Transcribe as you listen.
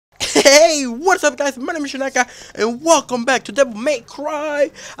Hey, what's up guys, my name is Shanaka and welcome back to Devil May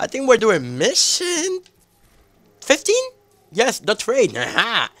Cry. I think we're doing mission 15? Yes, the trade.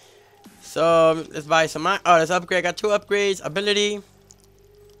 Aha. So let's buy some, let's upgrade. I got 2 upgrades, ability.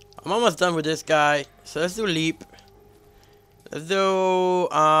 I'm almost done with this guy. So let's do leap. Let's do,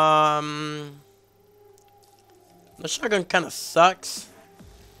 the shotgun kind of sucks.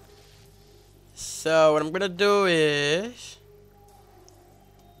 So what I'm gonna do is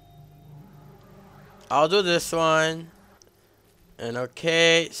I'll do this one. And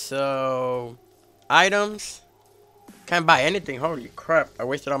okay, so items. Can't buy anything. Holy crap. I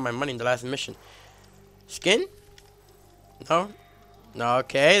wasted all my money in the last mission. Skin? No? No,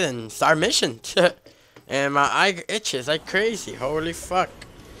 okay, then start mission. And my eye itches like crazy. Holy fuck.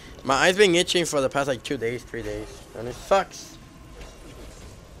 My eye's been itching for the past like 2 days, 3 days. And it sucks.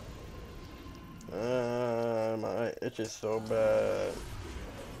 My eye itches so bad.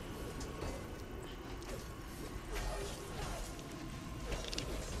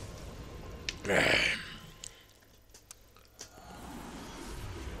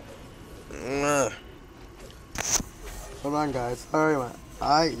 Hold on guys, sorry, my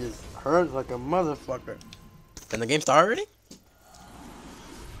eye just hurts like a motherfucker. Can the game start already?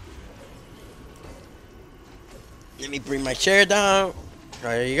 Let me bring my chair down.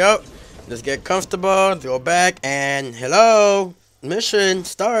 There you go. Let's get comfortable, go back, and hello. Mission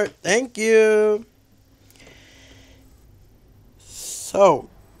start. Thank you. So,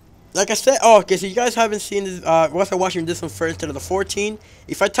 like I said, okay, so you guys haven't seen this, wasn't watching this one first instead of the 14.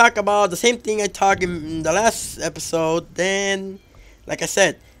 If I talk about the same thing I talked in the last episode, then, like I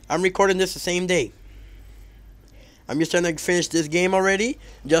said, I'm recording this the same day. I'm just trying to finish this game already,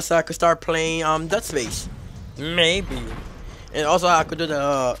 just so I could start playing, Dead Space. Maybe. And also I could do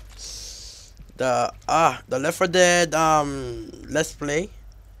the Left 4 Dead, Let's Play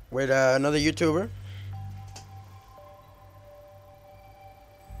with, another YouTuber.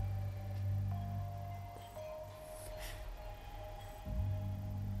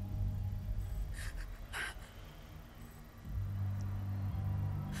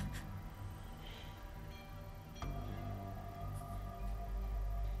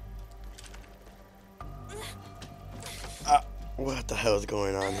 What the hell is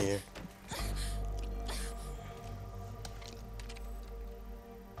going on here?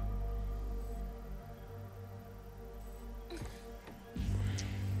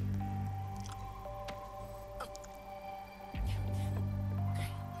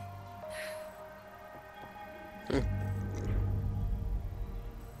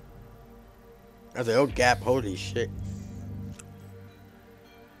 That's an old gap, holy shit.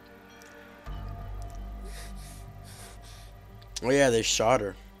 Oh yeah, they shot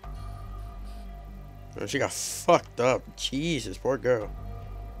her. Oh, she got fucked up. Jesus, poor girl.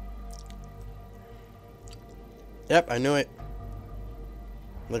 Yep, I knew it.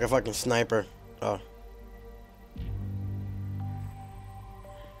 Like a fucking sniper. Oh.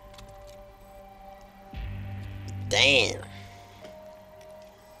 Damn.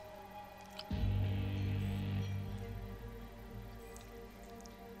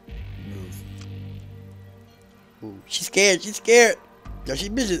 Ooh, she's scared. She's scared. Yo, she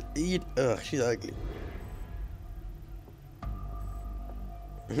bitches eat. Ugh, she's ugly.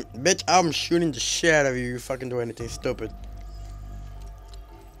 Bitch, I'm shooting the shit out of you. You fucking do anything stupid.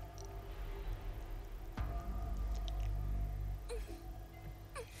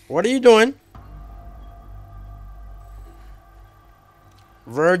 What are you doing?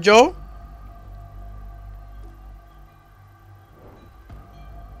 Virgil?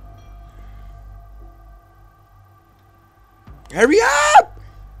 Hurry up!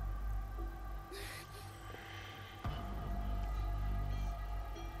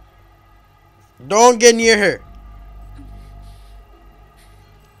 Don't get near her.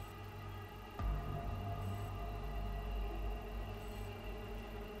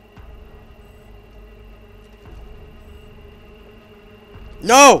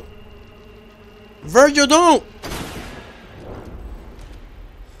 No! Virgil, don't!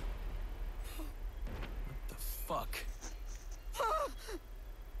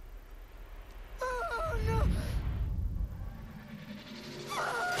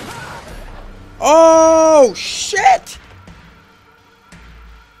 Oh shit!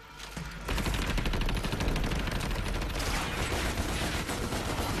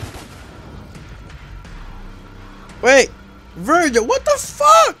 Wait, Virgil, what the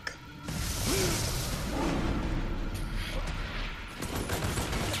fuck?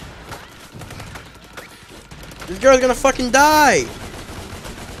 This girl's gonna fucking die.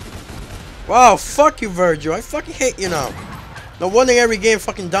 Wow, fuck you, Virgil. I fucking hate you now. No wonder every game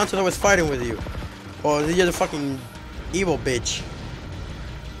fucking Dante's always fighting with you. Or you're the fucking evil bitch.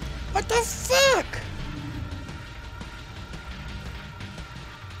 What the fuck?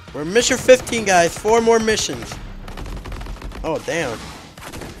 We're mission 15, guys. 4 more missions. Oh, damn.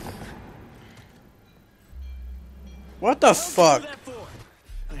 What the fuck?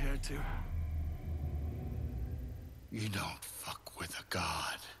 I had to. You don't fuck with a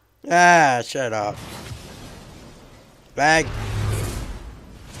god. Ah, shut up. Bag.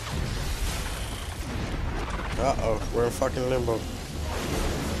 Uh-oh, we're in fucking limbo.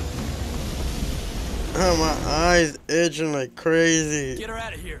 Oh, my eyes itching like crazy. Get her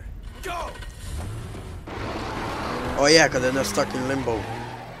out of here. Go! Oh yeah, because they're not stuck in limbo.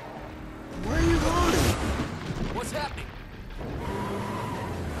 Where are you going? What's happening?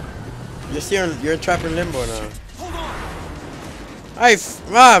 You're trapped in limbo now. Hold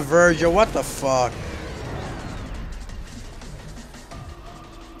on! Virgil, what the fuck?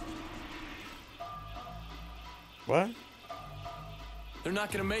 What? They're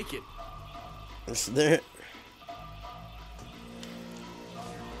not gonna make it. It's there.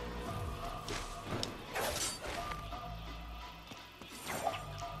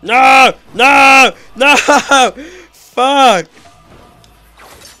 No! No! No! Fuck!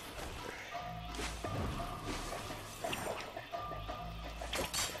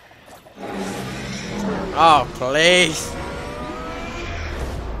 Oh, please.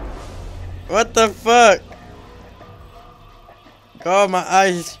 What the fuck? God, my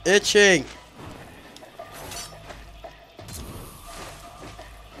eyes itching.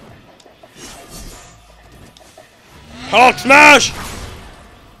 Hulk smash!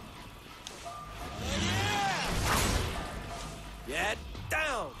 Get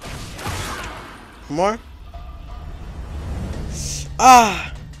down! More? Ah!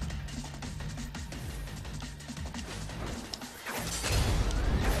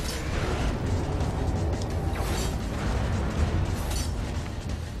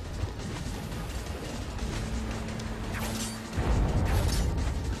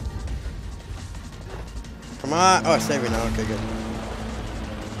 Come on. Oh, save me now. Okay, good.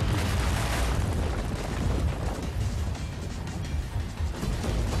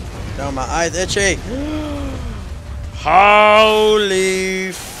 No, my eyes itchy.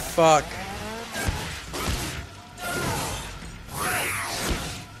 Holy fuck.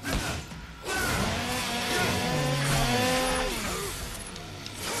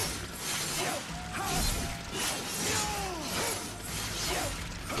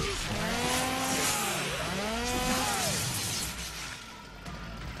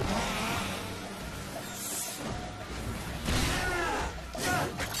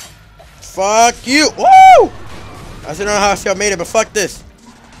 Fuck you! Woo! I still don't know how I made it, but fuck this.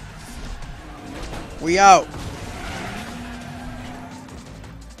 We out.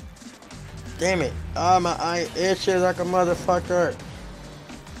 Damn it. Ah, my eye itches like a motherfucker.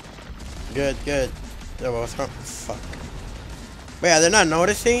 Good, good. Yeah, well, what's wrong? Fuck. But yeah, they're not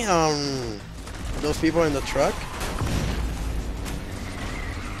noticing, those people in the truck.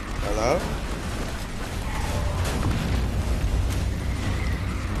 Hello?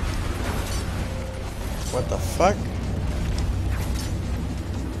 What the fuck?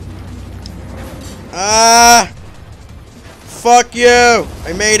 Ah! Fuck you!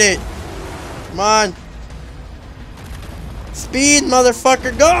 I made it! Come on! Speed,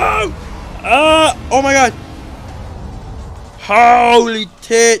 motherfucker, go! Ah! Oh my god! Holy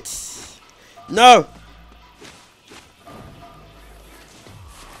tits! No!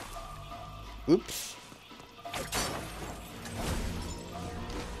 Oops.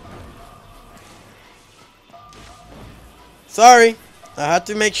 Sorry, I had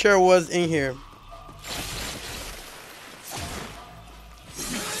to make sure it was in here.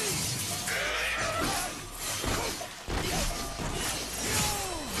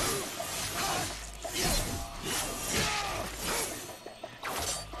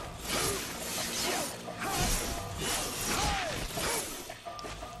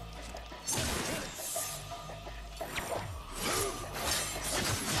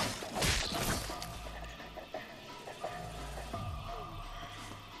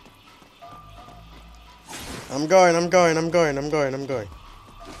 I'm going. I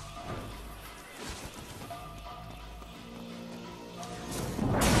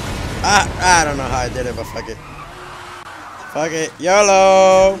don't know how I did it, but fuck it. Fuck it.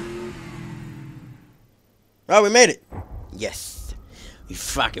 YOLO! Oh, we made it. Yes. We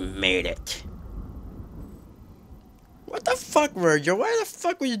fucking made it. What the fuck, Virgil? Why the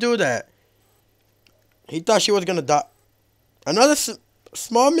fuck would you do that? He thought she was gonna die. Another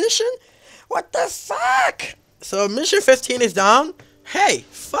small mission? What the fuck? So mission 15 is down. Hey,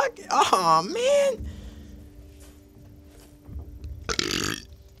 fuck. Oh man.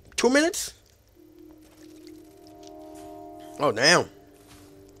 2 minutes? Oh damn.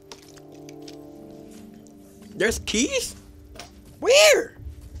 There's keys? Where?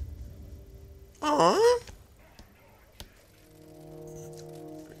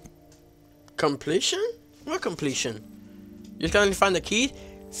 Completion? What completion? You just gotta find the keys?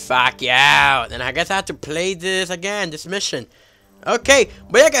 Fuck yeah. And I guess I have to play this again, this mission. Okay,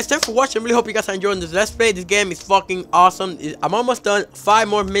 but yeah guys, thanks for watching. Really hope you guys are enjoying this let's play. This game is fucking awesome. I'm almost done. 5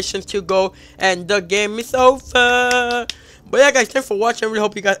 more missions to go and the game is over. But yeah guys, thanks for watching. Really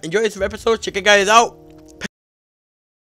hope you guys enjoyed this episode. Check it guys out.